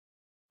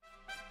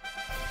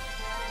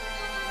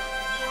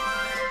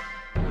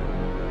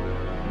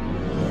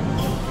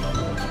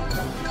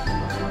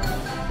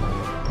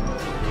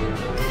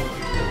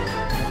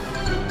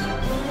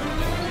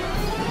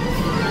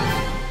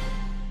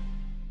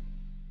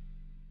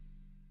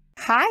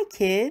Hi,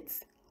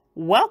 kids.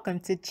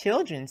 Welcome to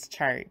Children's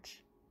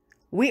Church.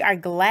 We are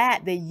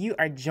glad that you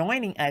are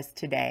joining us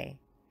today.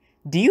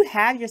 Do you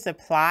have your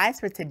supplies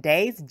for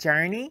today's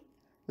journey?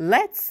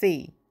 Let's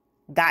see.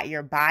 Got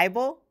your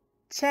Bible?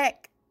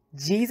 Check.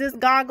 Jesus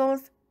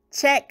goggles?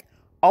 Check.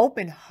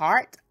 Open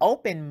heart,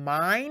 open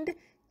mind?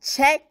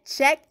 Check,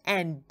 check,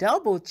 and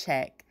double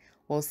check.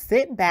 Well,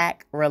 sit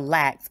back,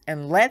 relax,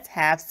 and let's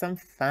have some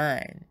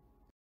fun.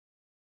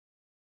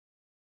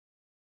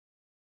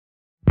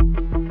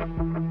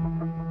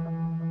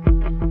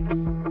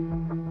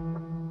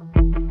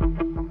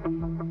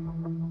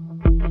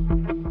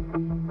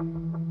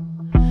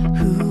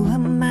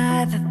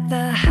 That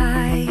the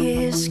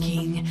highest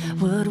king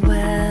would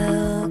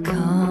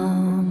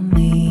welcome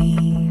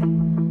me.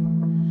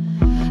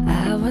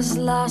 I was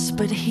lost,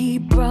 but he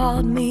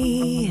brought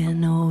me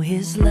in. Oh,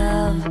 his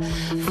love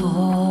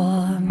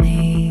for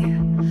me.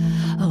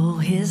 Oh,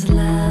 his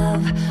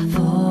love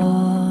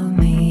for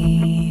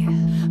me.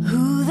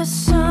 Who the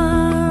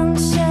sun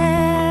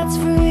sets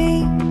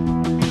free,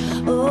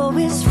 oh,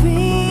 is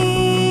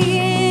free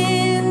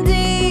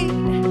indeed.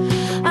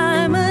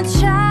 I'm a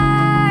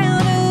child.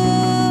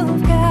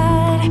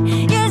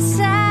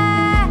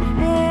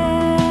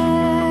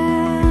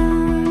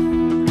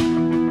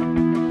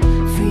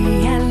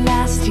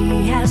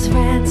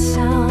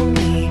 Ransom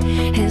me,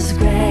 his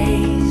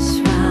grace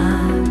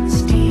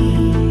runs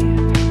deep.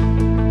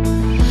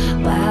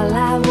 While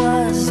I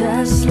was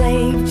a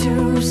slave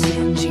to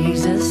sin,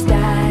 Jesus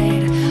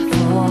died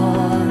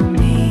for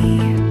me.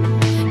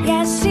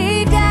 Yes,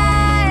 he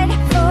died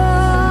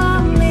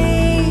for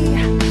me.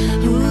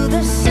 Who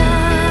the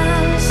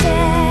sun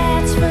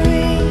sets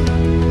free,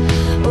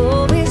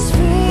 oh, is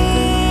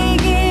free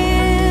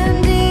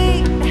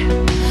indeed.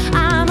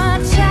 I'm a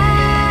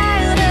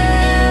child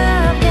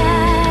of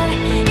God.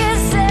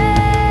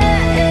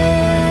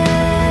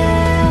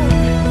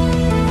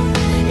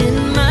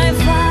 In my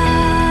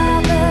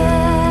Father's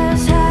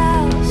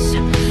house,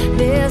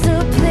 there's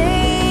a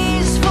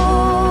place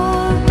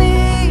for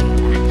me.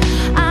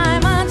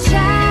 I'm a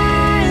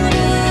child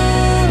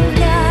of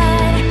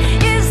God.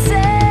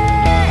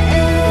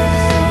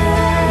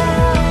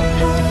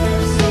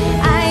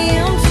 I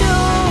am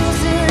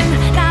chosen,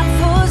 not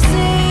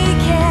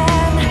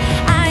forsaken.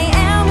 I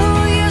am who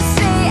you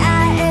say I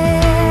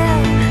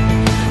am.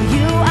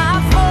 You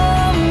are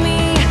for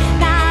me,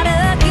 not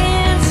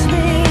against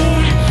me.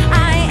 I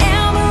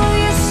am who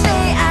you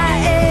say I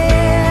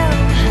am.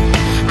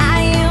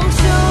 I am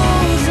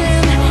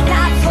chosen,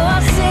 not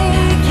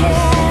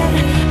forsaken.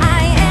 I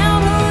am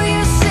who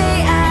you say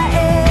I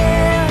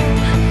am.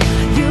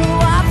 You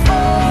are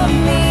for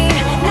me,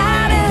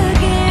 not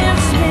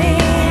against me.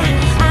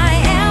 I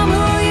am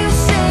who you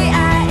say I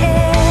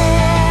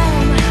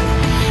am.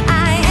 I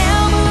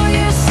am who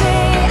you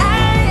say I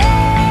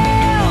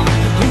am.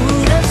 Who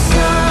the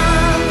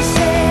sun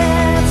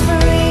sets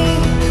free,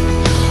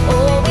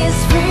 oh, is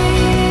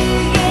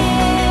free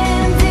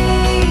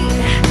indeed.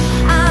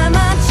 I'm a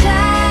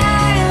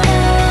child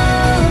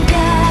of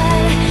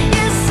God.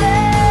 Yes, I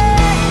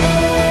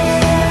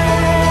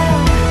am.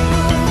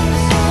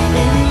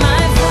 In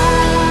my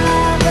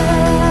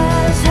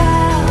Father's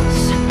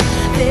house,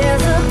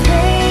 there's a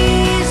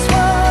place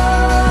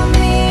for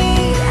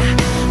me.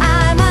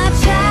 I'm a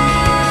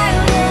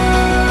child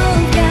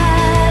of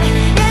God.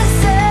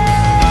 Yes, I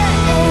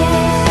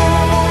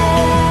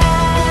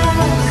am.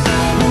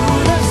 Who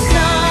the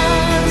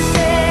sun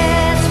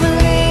sets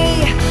free,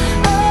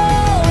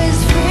 oh, is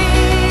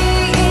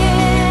free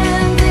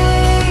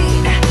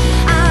indeed.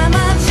 I'm a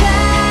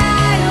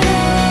child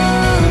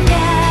of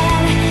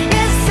God.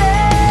 Yes, I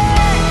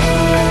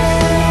am.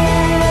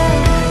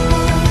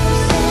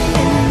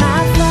 In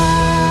my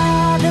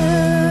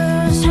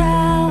Father's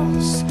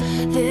house,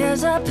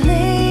 there's a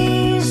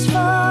place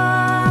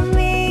for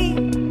me.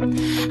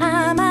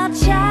 I'm a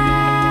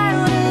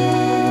child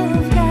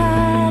of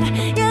God.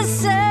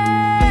 Yes,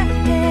 I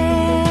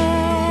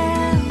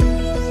am.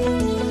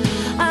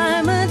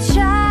 I'm a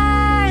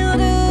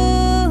child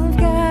of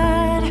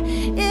God.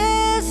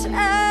 Yes,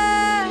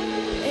 I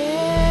am.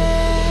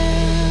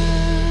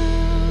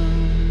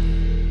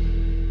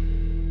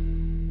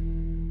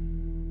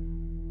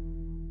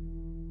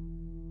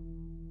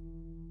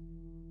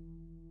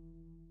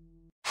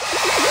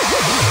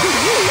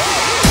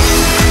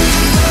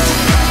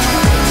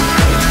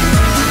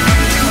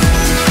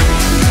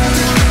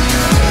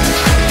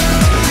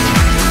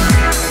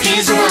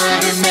 He's the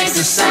one who makes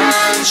the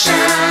sun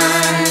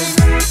shine.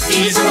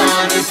 He's the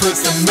one who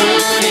puts the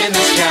moon in the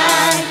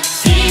sky.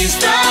 He's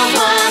the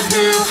one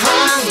who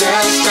hung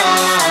the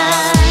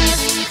stars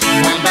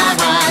one by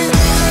one.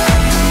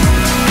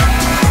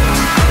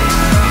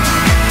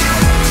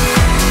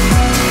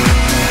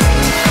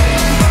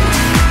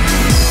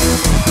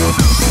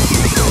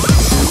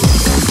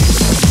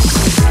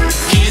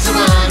 He's the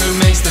one who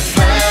makes the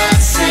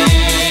birds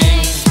sing.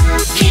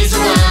 He's the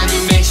one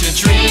who makes your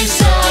dreams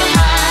so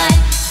high.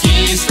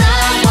 He's the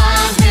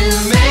one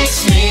who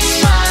makes me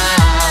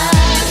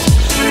smile.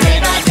 Day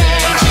by day,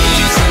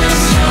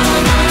 Jesus.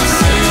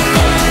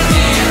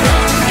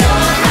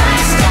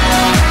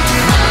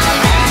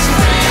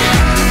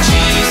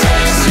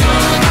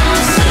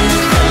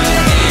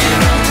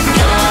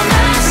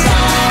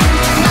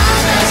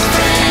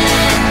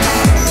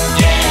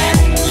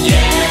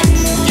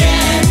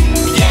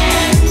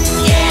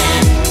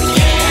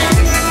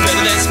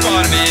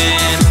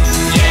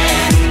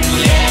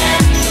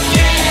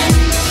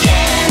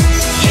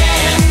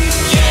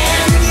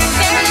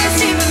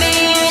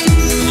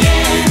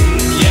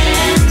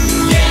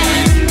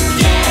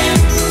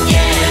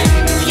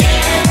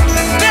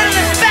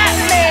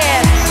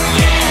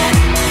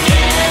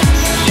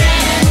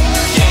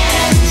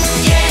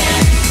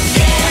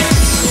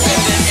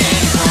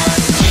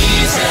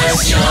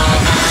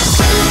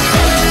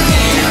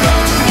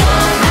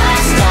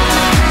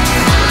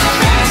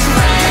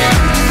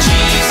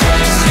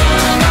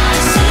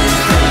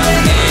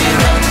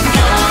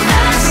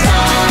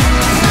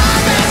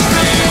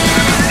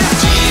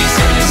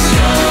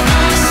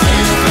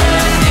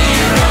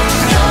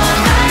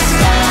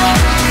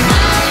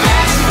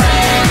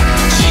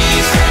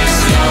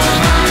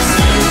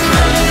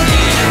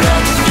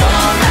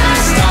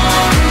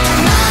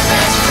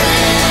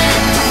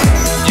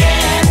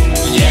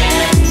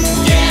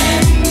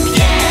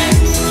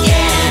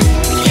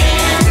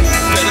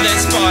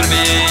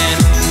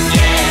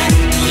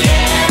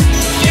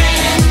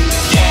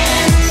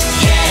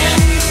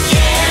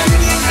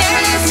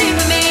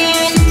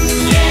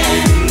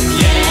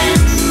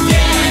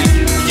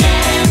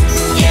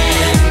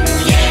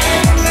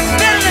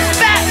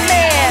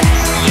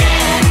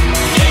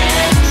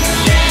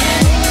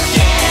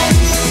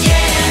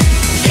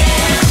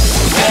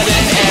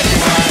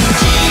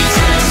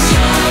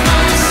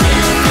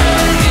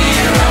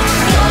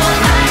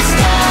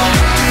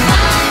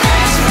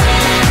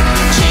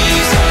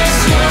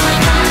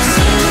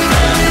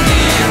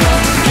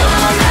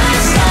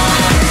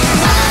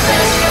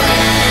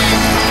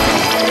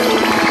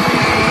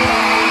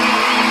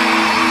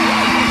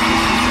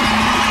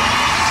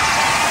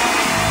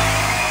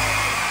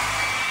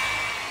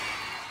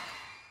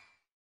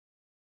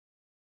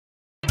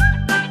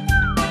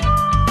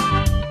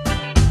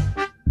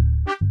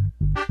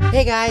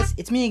 Hey guys,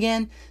 it's me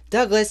again,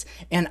 Douglas,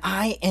 and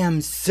I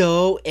am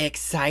so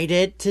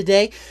excited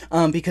today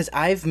because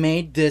I've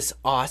made this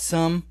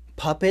awesome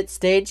puppet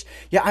stage.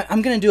 Yeah,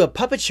 I'm gonna do a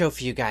puppet show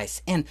for you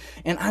guys, and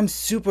I'm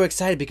super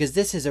excited because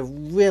this is a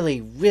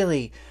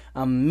really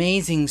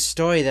amazing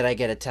story that I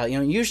get to tell. You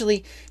know,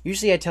 usually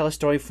I tell a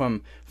story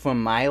from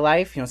my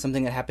life, you know,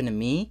 something that happened to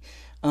me,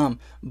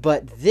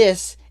 but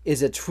this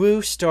is a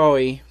true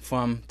story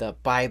from the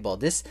Bible.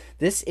 This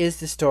is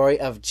the story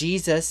of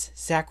Jesus'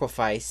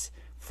 sacrifice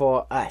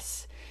for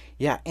us.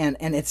 Yeah, and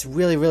it's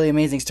really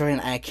amazing story, and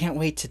I can't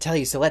wait to tell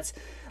you. So let's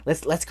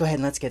go ahead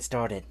and let's get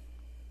started.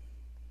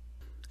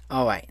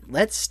 All right,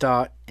 let's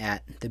start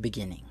at the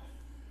beginning.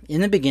 In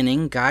the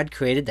beginning, God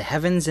created the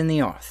heavens and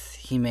the earth.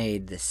 He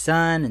made the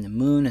sun and the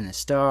moon and the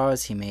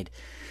stars. He made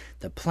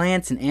the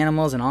plants and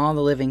animals and all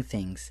the living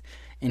things.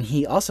 And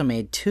he also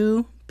made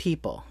two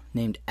people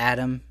named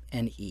Adam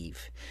and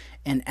Eve.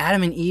 And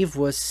Adam and Eve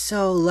was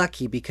so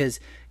lucky because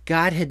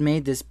God had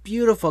made this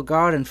beautiful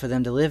garden for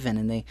them to live in,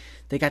 and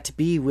they got to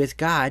be with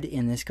God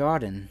in this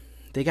garden.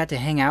 They got to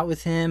hang out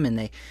with him, and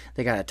they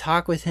got to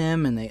talk with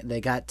him, and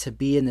they got to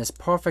be in this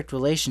perfect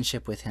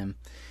relationship with him.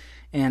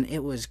 And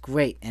it was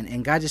great.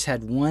 And God just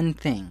had one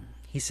thing.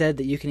 He said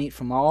that you can eat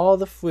from all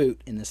the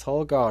fruit in this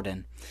whole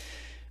garden,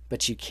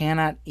 but you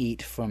cannot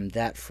eat from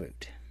that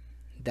fruit.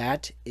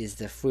 That is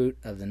the fruit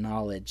of the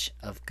knowledge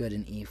of good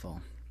and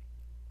evil.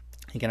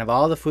 You can have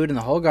all the fruit in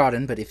the whole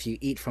garden, but if you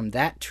eat from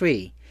that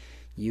tree,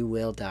 you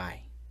will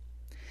die.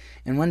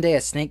 And one day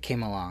a snake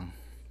came along,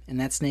 and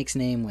that snake's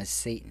name was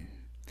Satan.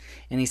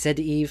 And he said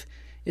to Eve,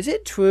 "Is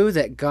it true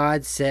that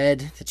God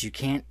said that you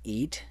can't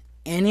eat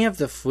any of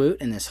the fruit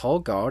in this whole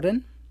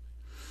garden?"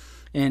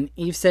 And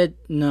Eve said,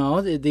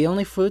 "No, the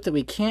only fruit that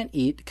we can't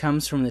eat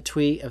comes from the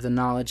tree of the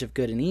knowledge of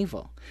good and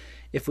evil.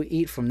 If we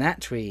eat from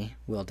that tree,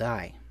 we'll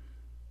die."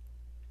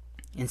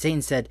 And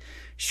Satan said,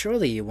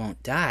 "Surely you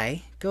won't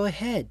die. Go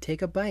ahead,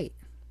 take a bite."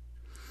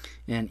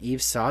 And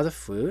Eve saw the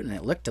fruit, and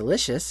it looked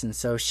delicious, and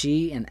so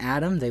she and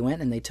Adam, they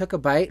went and they took a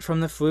bite from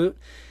the fruit,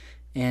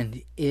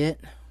 and it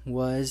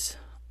was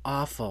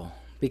awful.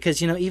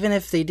 Because, you know, even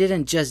if they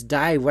didn't just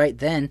die right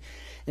then,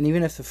 and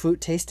even if the fruit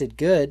tasted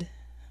good,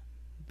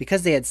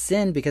 because they had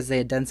sinned, because they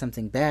had done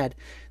something bad,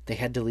 they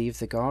had to leave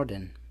the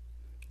garden.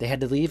 They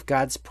had to leave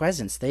God's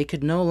presence. They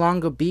could no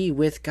longer be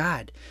with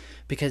God,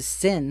 because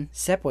sin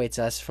separates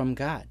us from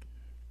God.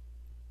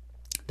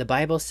 The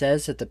Bible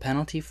says that the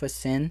penalty for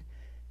sin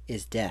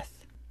is death.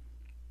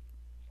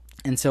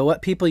 And so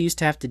what people used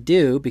to have to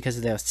do because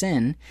of their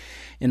sin,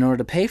 in order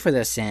to pay for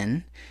their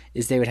sin,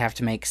 is they would have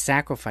to make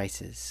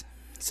sacrifices.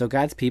 So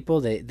God's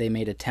people, they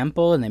made a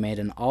temple, and they made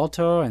an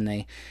altar, and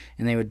they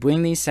would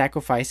bring these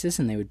sacrifices,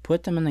 and they would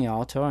put them in the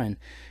altar,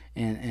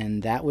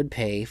 and that would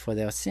pay for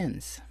their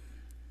sins.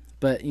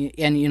 But,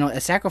 and you know, a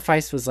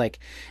sacrifice was like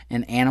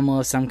an animal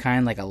of some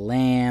kind, like a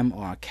lamb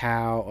or a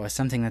cow or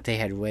something that they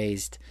had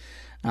raised.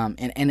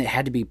 And it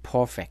had to be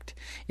perfect.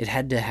 It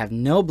had to have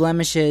no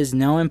blemishes,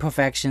 no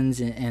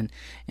imperfections, and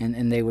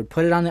they would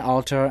put it on the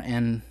altar,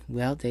 and,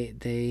 well,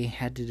 they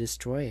had to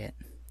destroy it.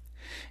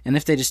 And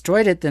if they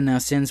destroyed it, then their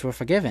sins were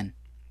forgiven.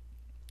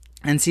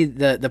 And see,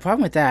 the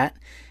problem with that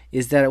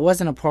is that it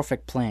wasn't a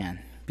perfect plan.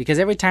 Because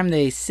every time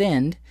they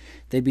sinned,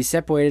 they'd be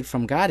separated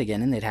from God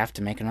again, and they'd have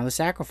to make another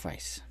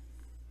sacrifice.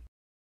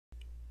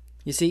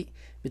 You see,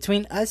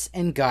 between us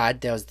and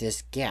God, there was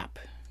this gap,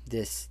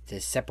 this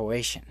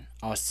separation.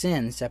 Our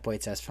sin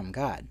separates us from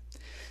God.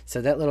 So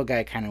that little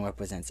guy kind of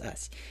represents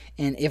us.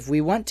 And if we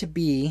want to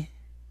be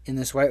in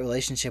this right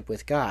relationship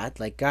with God,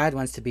 like God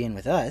wants to be in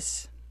with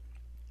us,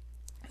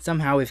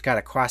 somehow we've got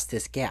to cross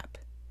this gap.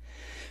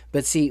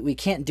 But see, we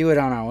can't do it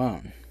on our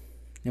own.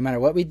 No matter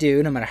what we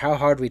do, no matter how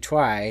hard we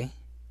try,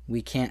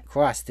 we can't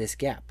cross this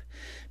gap.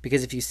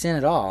 Because if you sin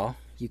at all,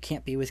 you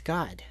can't be with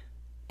God.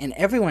 And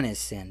everyone has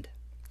sinned.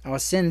 Our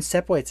sin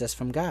separates us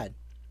from God.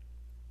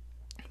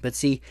 But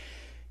see,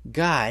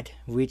 God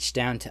reached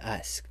down to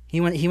us. He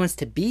wants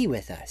to be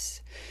with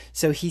us.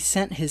 So he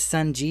sent his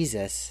son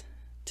Jesus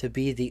to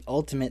be the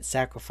ultimate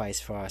sacrifice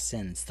for our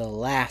sins, the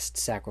last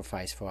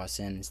sacrifice for our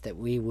sins that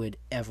we would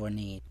ever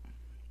need.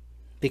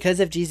 Because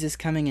of Jesus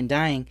coming and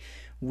dying,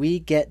 we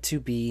get to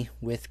be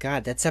with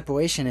God. That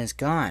separation is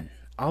gone.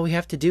 All we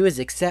have to do is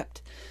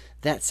accept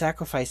that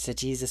sacrifice that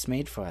Jesus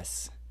made for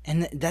us.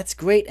 And that's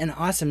great and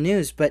awesome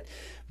news, but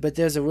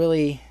there's a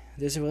really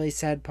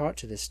sad part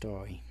to this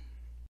story.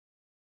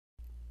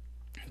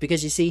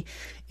 Because you see,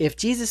 if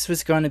Jesus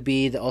was going to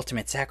be the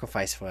ultimate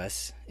sacrifice for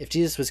us, if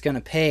Jesus was going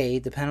to pay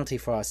the penalty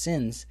for our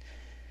sins,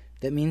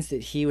 that means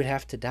that he would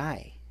have to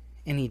die.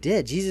 And he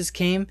did. Jesus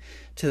came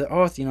to the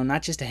earth, you know,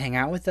 not just to hang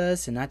out with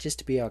us and not just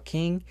to be our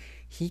king.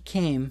 He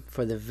came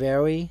for the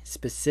very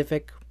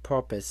specific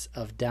purpose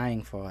of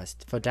dying for us,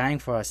 for dying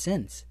for our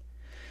sins.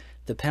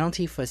 The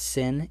penalty for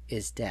sin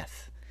is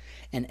death.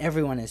 And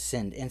everyone has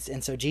sinned.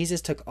 And so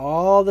Jesus took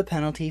all the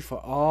penalty for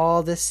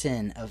all the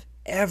sin of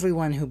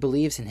everyone who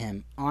believes in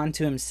him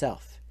onto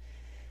himself.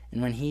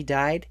 And when he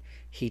died,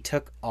 he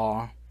took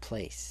our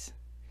place.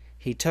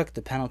 He took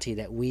the penalty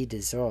that we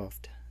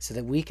deserved so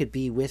that we could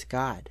be with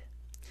God.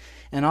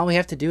 And all we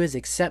have to do is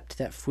accept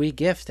that free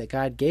gift that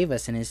God gave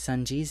us in his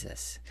Son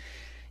Jesus.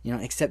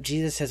 Accept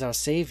Jesus as our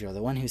Savior,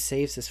 the one who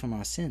saves us from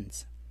our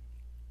sins.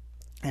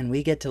 And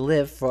we get to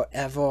live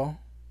forever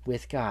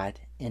with God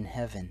in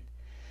heaven.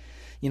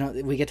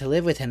 We get to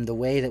live with him the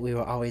way that we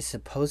were always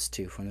supposed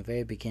to from the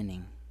very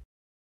beginning.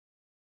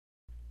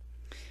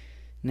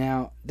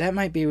 Now, that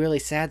might be really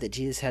sad that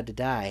Jesus had to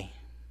die,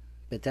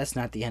 but that's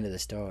not the end of the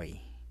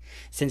story.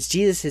 Since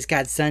Jesus is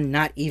God's Son,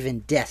 not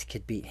even death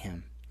could beat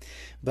him.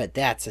 But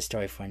that's a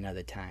story for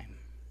another time.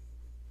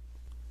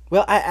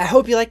 Well, I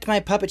hope you liked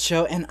my puppet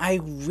show, and I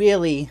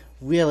really,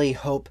 really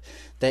hope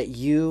that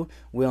you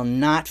will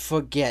not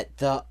forget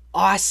the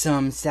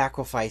awesome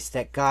sacrifice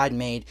that God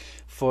made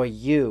for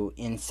you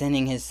in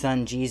sending his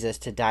Son Jesus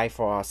to die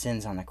for our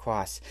sins on the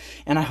cross.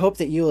 And I hope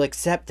that you will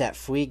accept that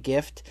free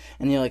gift,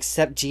 and you'll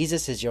accept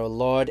Jesus as your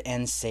Lord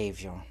and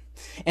Savior.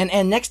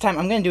 And next time,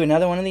 I'm going to do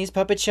another one of these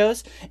puppet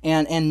shows,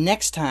 and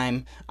next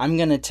time, I'm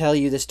going to tell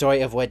you the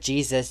story of what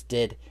Jesus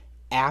did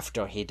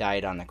after he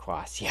died on the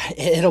cross. Yeah,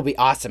 it'll be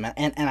awesome,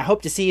 and I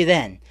hope to see you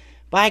then.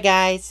 Bye,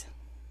 guys.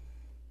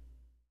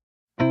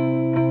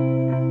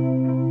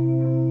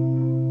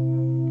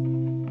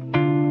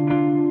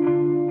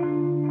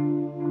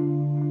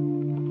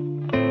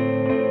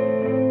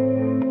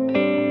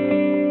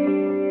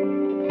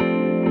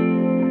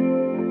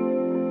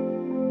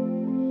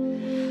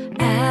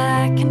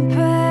 I can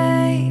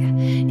pray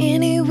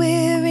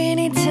anywhere,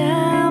 any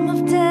time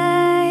of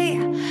day.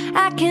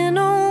 I can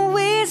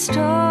always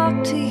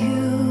talk to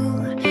you,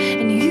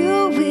 and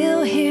you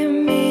will hear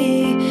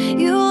me.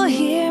 You'll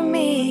hear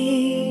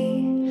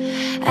me.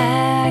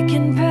 I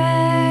can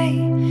pray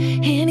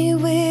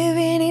anywhere,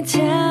 any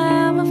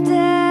time of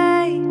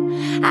day.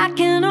 I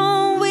can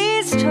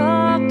always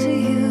talk to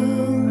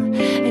you,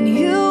 and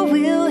you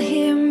will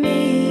hear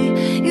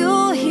me.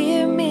 You'll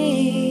hear me.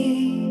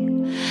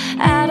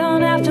 I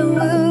don't have to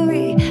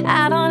worry,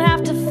 I don't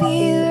have to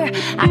fear.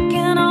 I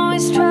can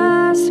always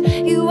trust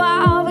you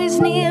are always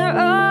near. Oh,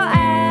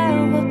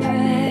 I will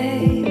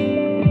pray,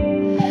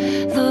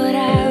 Lord,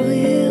 I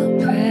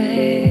will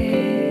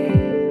pray.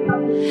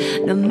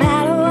 No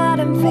matter what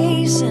I'm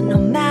facing, no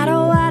matter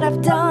what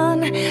I've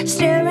done,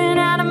 staring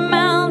at a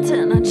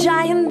mountain, a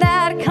giant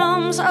that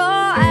comes. Oh,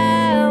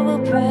 I will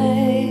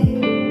pray,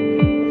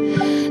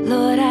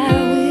 Lord, I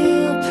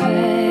will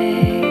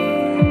pray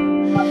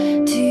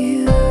to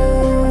you.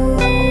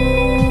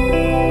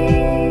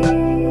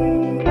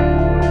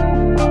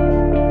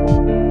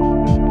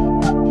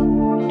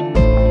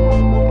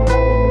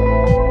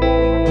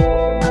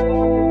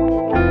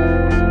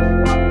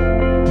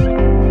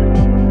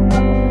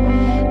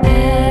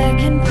 I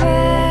can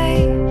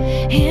pray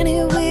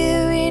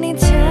anywhere, any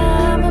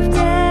time of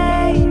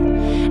day.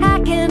 I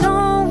can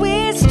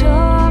always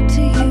talk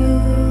to you,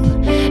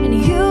 and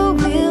you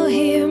will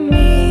hear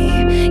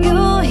me.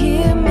 You'll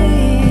hear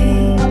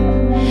me.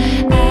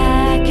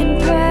 I can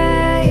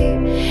pray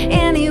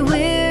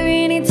anywhere,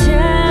 any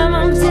time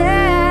of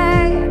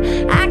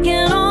day. I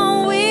can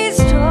always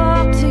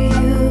talk to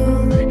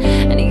you,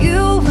 and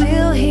you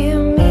will hear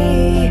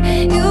me.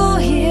 You'll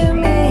hear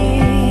me.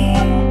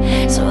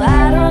 So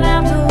I don't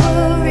have to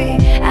worry,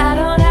 I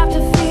don't have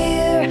to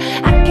fear.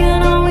 I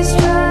can always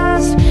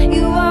trust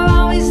you are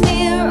always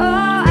near.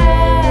 Oh,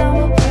 I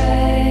will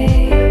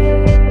pray,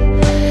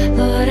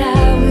 Lord, I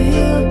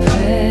will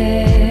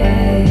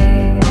pray.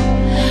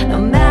 No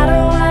matter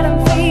what I'm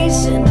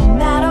facing, no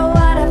matter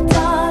what I've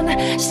done,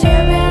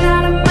 staring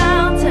at a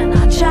mountain,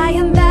 a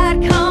giant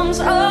that comes.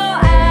 Oh,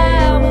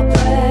 I will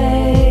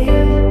pray,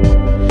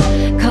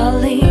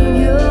 calling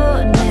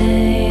your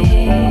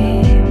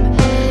name.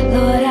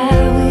 Lord, I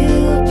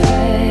will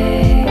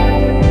pray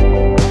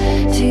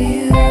to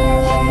you.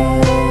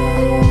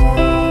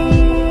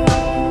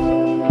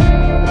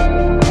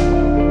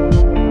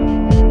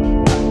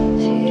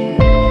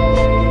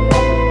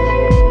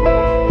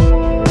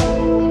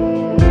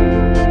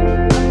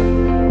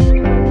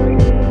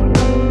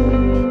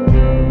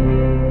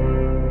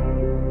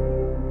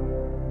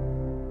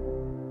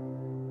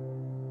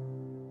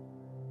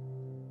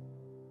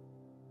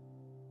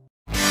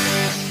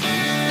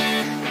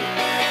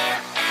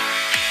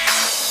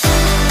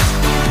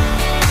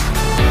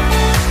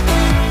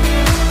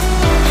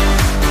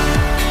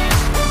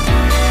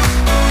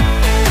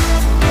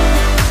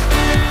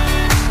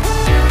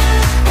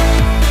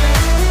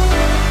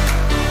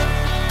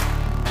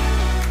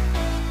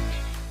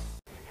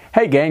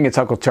 Hey gang, it's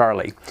Uncle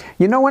Charlie.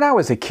 When I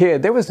was a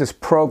kid, there was this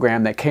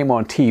program that came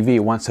on TV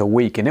once a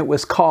week, and it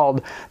was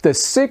called The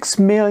 $6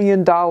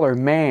 Million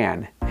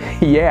Man.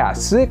 Yeah,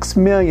 $6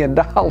 million.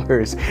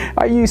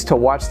 I used to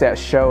watch that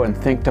show and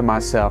think to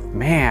myself,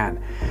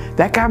 man,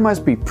 that guy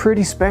must be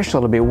pretty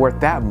special to be worth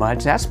that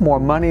much. That's more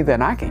money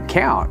than I can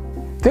count.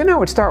 Then I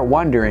would start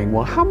wondering,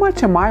 well, how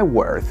much am I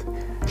worth?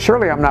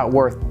 Surely I'm not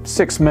worth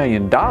 $6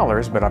 million,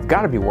 but I've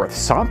got to be worth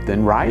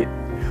something, right?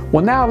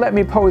 Well, now let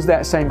me pose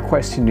that same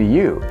question to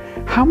you.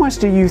 How much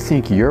do you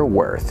think you're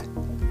worth?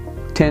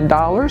 $10?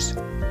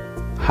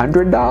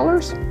 $100?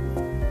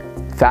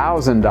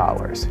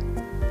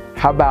 $1,000?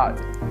 How about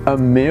 $1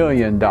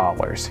 million?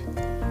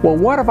 Well,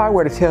 what if I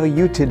were to tell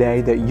you today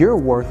that you're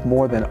worth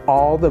more than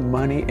all the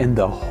money in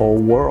the whole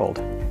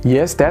world?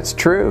 Yes, that's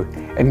true,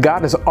 and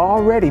God has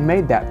already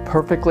made that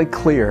perfectly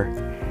clear.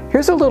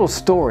 Here's a little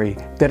story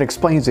that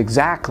explains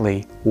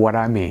exactly what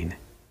I mean.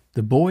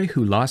 The Boy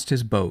Who Lost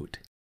His Boat.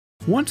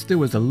 Once there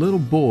was a little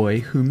boy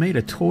who made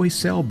a toy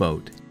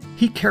sailboat.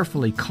 He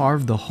carefully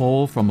carved the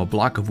hull from a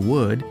block of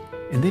wood,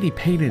 and then he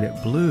painted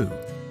it blue.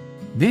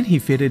 Then he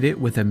fitted it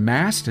with a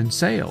mast and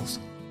sails.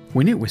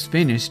 When it was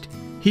finished,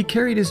 he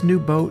carried his new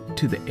boat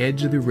to the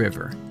edge of the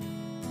river.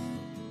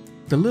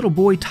 The little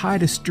boy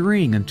tied a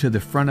string onto the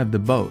front of the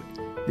boat.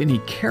 Then he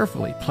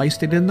carefully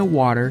placed it in the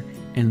water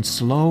and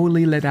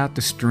slowly let out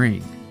the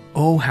string.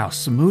 Oh, how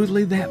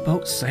smoothly that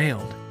boat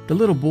sailed! The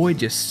little boy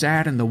just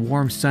sat in the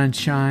warm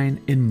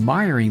sunshine,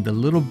 admiring the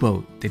little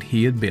boat that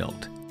he had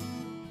built.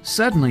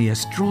 Suddenly, a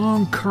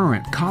strong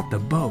current caught the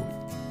boat.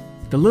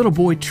 The little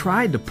boy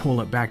tried to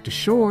pull it back to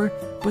shore,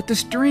 but the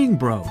string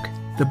broke.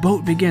 The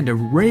boat began to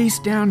race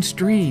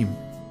downstream.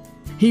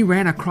 He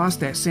ran across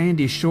that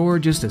sandy shore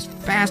just as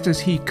fast as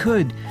he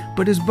could,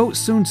 but his boat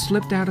soon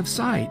slipped out of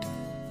sight.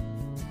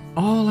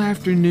 All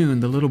afternoon,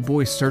 the little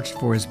boy searched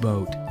for his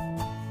boat.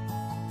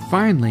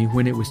 Finally,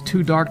 when it was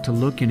too dark to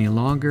look any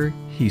longer,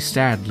 he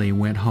sadly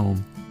went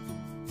home.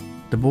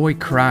 The boy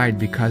cried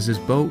because his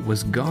boat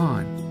was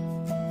gone.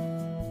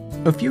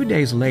 A few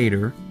days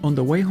later, on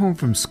the way home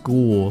from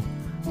school,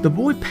 the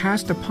boy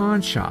passed a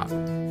pawn shop,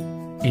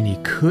 and he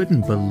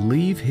couldn't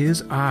believe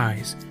his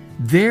eyes.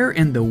 There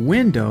in the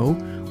window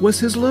was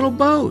his little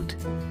boat.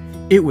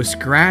 It was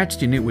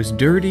scratched and it was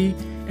dirty,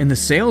 and the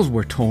sails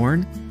were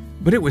torn,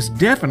 but it was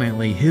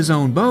definitely his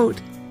own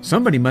boat.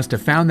 Somebody must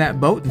have found that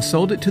boat and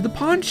sold it to the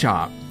pawn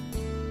shop.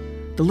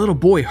 The little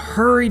boy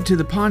hurried to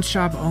the pawn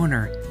shop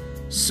owner.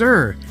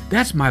 "Sir,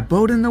 that's my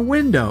boat in the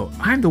window.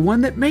 I'm the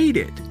one that made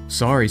it."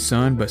 "Sorry,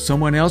 son, but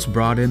someone else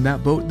brought in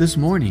that boat this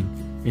morning,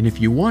 and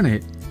if you want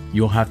it,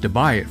 you'll have to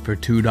buy it for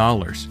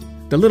 $2.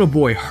 The little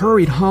boy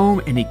hurried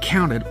home and he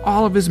counted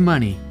all of his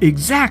money.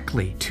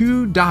 Exactly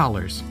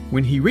 $2.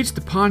 When he reached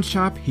the pawn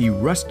shop, he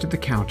rushed to the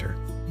counter.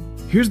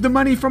 "Here's the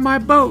money for my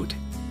boat."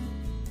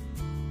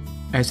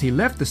 As he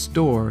left the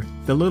store,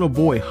 the little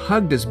boy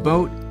hugged his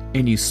boat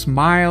and he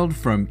smiled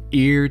from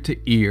ear to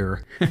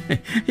ear.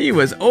 He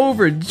was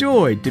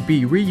overjoyed to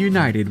be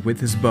reunited with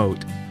his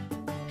boat.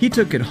 He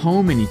took it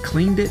home and he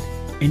cleaned it,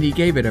 and he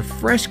gave it a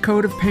fresh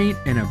coat of paint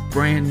and a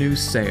brand new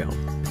sail.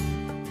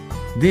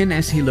 Then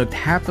as he looked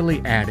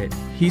happily at it,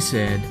 he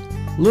said,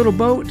 "Little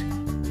boat,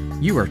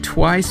 you are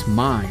twice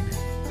mine.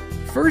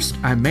 First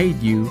I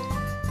made you,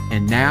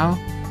 and now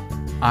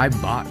I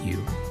bought you."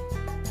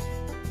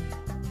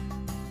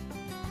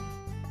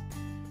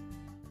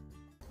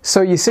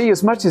 So you see,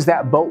 as much as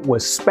that boat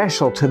was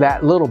special to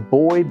that little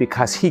boy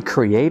because he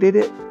created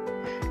it,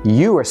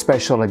 you are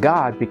special to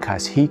God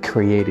because He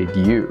created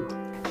you.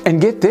 And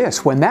get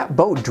this, when that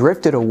boat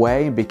drifted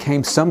away and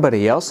became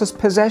somebody else's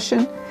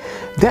possession,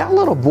 that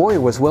little boy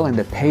was willing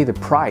to pay the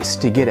price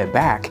to get it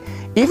back,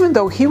 even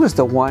though he was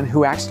the one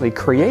who actually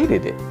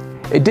created it.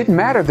 It didn't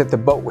matter that the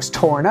boat was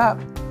torn up,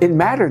 it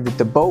mattered that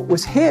the boat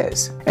was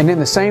his. And in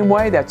the same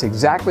way, that's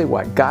exactly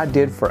what God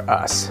did for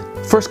us.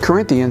 1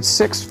 Corinthians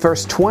 6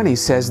 verse 20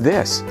 says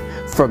this,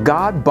 "For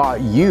God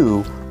bought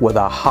you with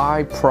a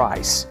high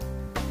price."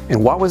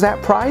 And what was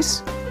that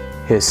price?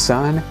 His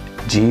Son,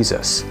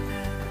 Jesus.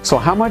 So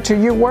how much are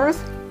you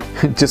worth?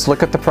 Just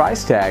look at the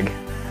price tag.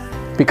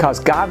 Because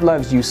God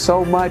loves you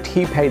so much,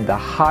 He paid the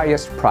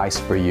highest price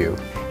for you.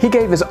 He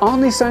gave His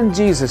only Son,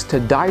 Jesus, to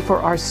die for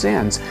our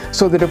sins,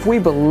 so that if we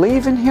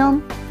believe in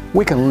Him,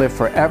 we can live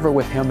forever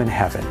with Him in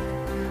heaven.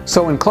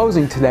 So in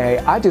closing today,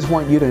 I just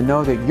want you to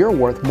know that you're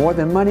worth more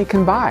than money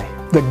can buy.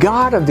 The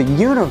God of the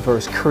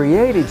universe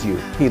created you.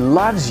 He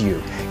loves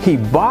you. He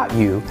bought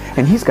you,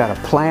 and He's got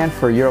a plan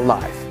for your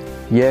life.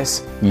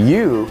 Yes,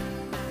 you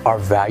are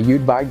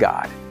valued by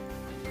God.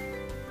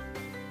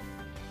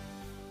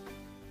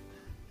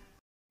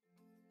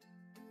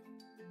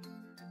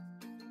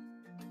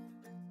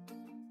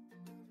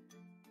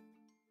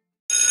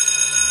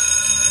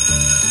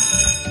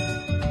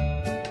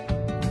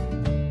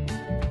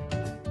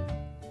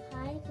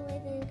 Hi,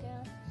 boys and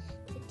girls.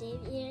 Today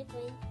we are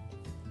going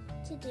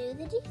to do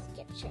the D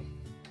scripture.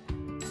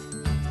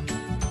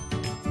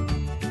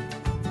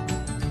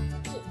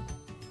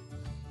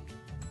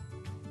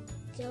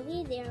 Go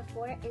ye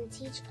therefore and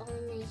teach all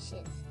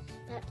nations,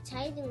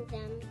 baptizing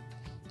them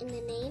in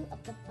the name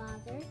of the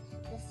Father,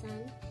 the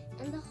Son,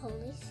 and the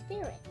Holy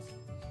Spirit.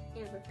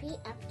 Now repeat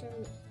after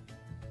me.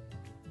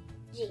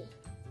 G.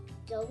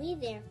 Go ye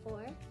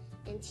therefore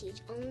and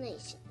teach all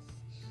nations,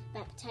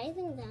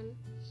 baptizing them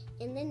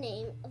in the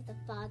name of the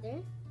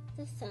Father,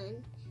 the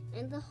Son,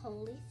 and the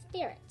Holy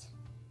Spirit.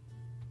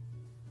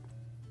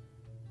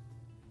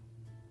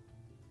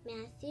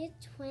 Matthew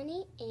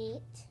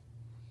 28,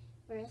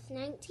 verse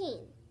 19.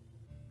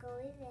 Go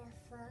ye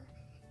therefore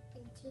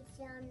and teach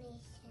all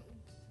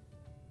nations,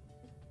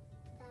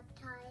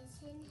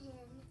 baptizing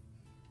him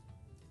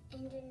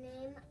in the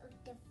name of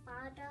the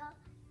Father,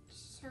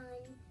 Son,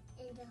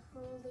 and the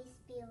Holy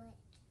Spirit.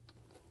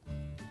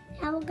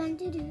 Now we're going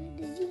to do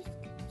the G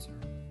scripture.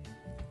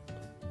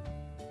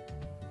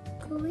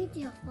 Go ye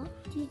therefore,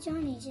 teach all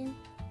nations,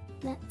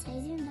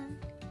 baptizing them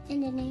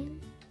in the name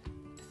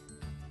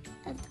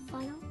of the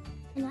Father,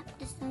 and of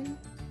the Son,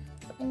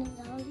 and of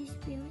the Holy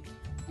Spirit.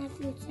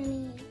 Matthew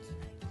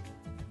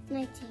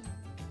 28:19.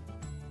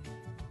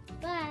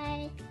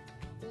 Bye.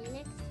 See you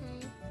next time.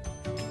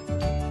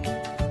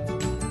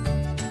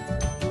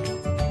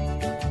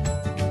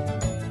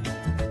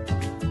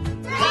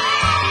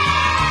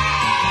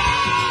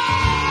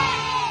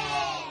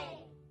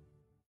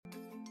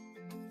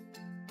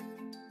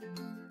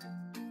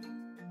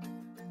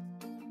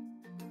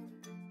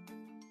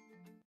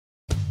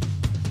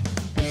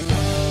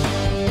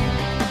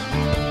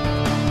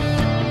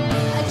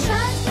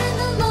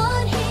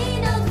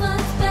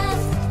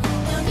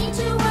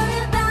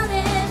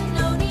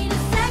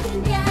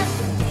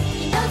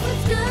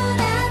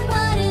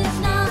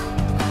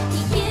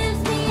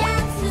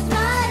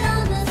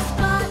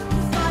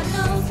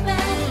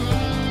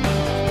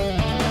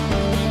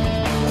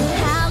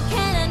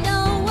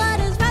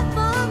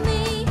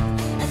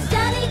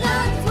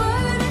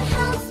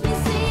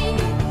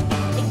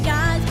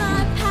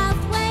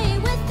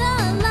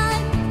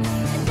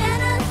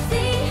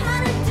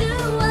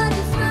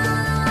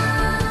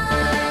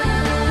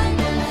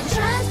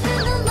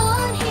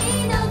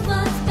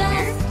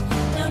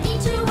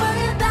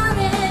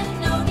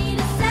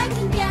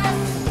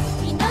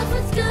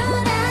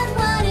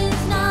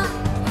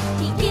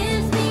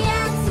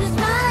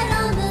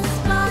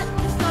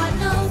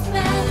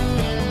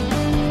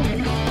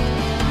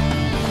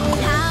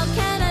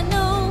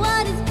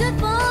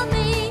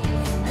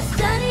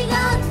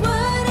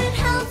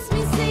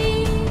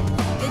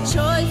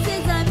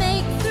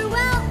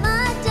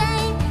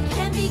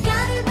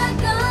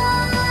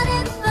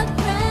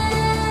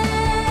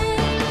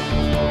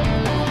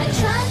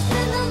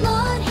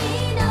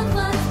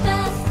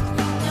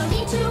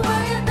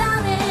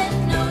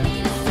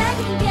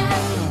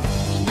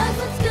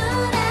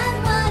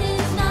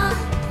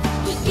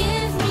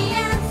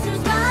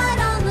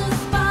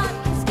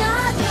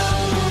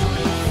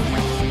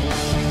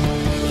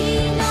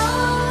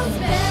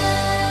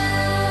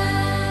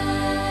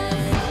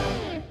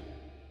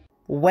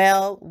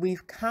 Well,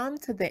 we've come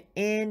to the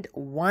end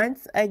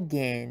once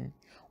again.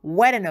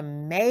 What an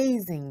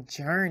amazing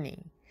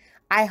journey.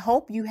 I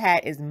hope you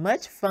had as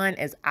much fun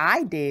as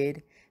I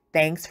did.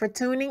 Thanks for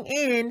tuning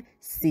in.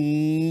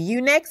 See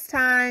you next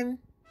time.